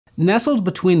Nestled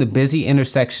between the busy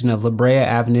intersection of La Brea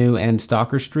Avenue and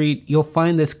Stalker Street, you'll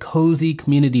find this cozy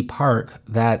community park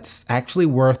that's actually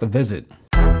worth a visit.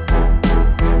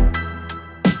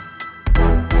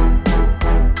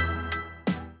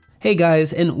 Hey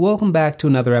guys, and welcome back to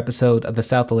another episode of the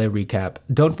South LA Recap.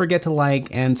 Don't forget to like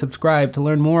and subscribe to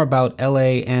learn more about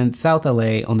LA and South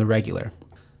LA on the regular.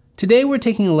 Today we're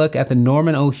taking a look at the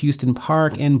Norman O. Houston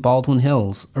Park in Baldwin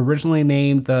Hills. Originally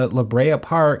named the La Brea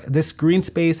Park, this green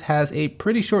space has a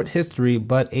pretty short history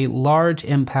but a large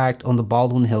impact on the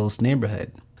Baldwin Hills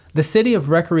neighborhood. The City of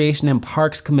Recreation and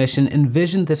Parks Commission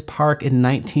envisioned this park in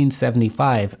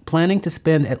 1975, planning to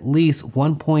spend at least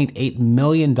 $1.8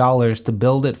 million to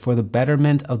build it for the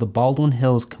betterment of the Baldwin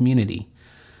Hills community.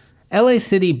 LA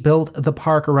City built the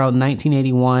park around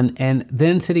 1981, and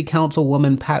then City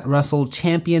Councilwoman Pat Russell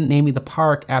championed naming the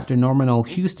park after Norman O.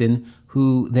 Houston,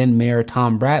 who then Mayor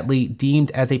Tom Brandley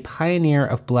deemed as a pioneer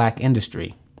of black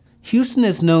industry. Houston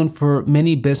is known for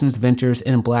many business ventures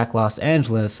in Black Los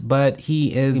Angeles, but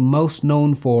he is most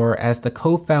known for as the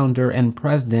co-founder and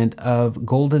president of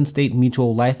Golden State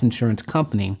Mutual Life Insurance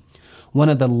Company, one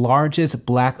of the largest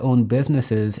black-owned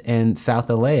businesses in South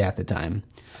LA at the time.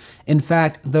 In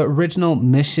fact, the original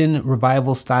Mission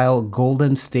Revival-style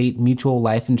Golden State Mutual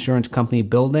Life Insurance Company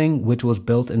building, which was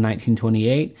built in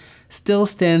 1928, still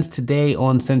stands today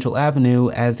on Central Avenue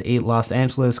as a Los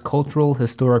Angeles Cultural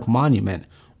Historic Monument,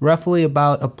 roughly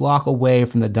about a block away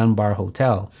from the Dunbar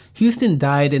Hotel. Houston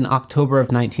died in October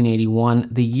of 1981,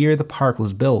 the year the park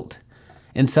was built.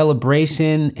 In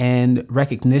celebration and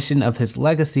recognition of his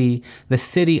legacy, the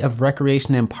City of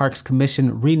Recreation and Parks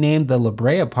Commission renamed the La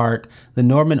Brea Park the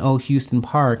Norman O. Houston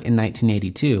Park in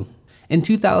 1982. In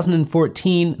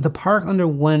 2014, the park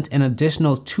underwent an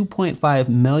additional $2.5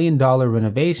 million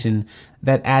renovation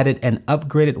that added an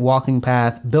upgraded walking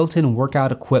path, built-in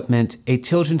workout equipment, a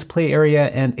children's play area,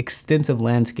 and extensive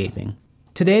landscaping.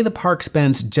 Today, the park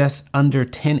spans just under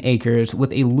 10 acres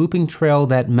with a looping trail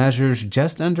that measures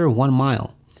just under 1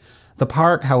 mile. The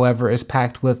park, however, is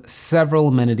packed with several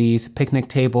amenities, picnic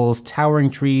tables,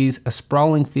 towering trees, a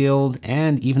sprawling field,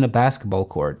 and even a basketball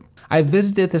court. I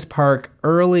visited this park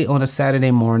early on a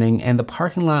Saturday morning, and the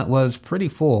parking lot was pretty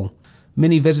full.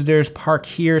 Many visitors park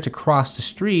here to cross the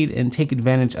street and take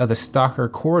advantage of the Stalker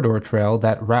Corridor Trail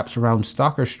that wraps around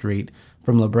Stalker Street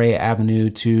from La Brea Avenue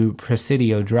to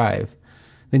Presidio Drive.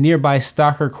 The nearby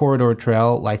Stalker Corridor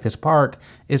Trail, like this park,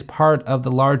 is part of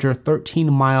the larger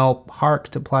 13-mile Park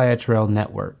to Playa Trail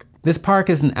network. This park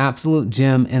is an absolute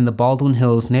gem in the Baldwin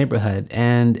Hills neighborhood,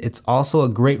 and it's also a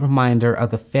great reminder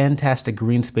of the fantastic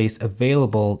green space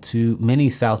available to many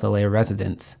South LA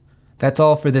residents. That's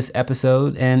all for this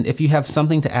episode, and if you have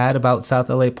something to add about South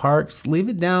LA parks, leave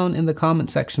it down in the comment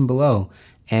section below,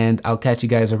 and I'll catch you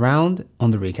guys around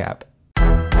on the recap.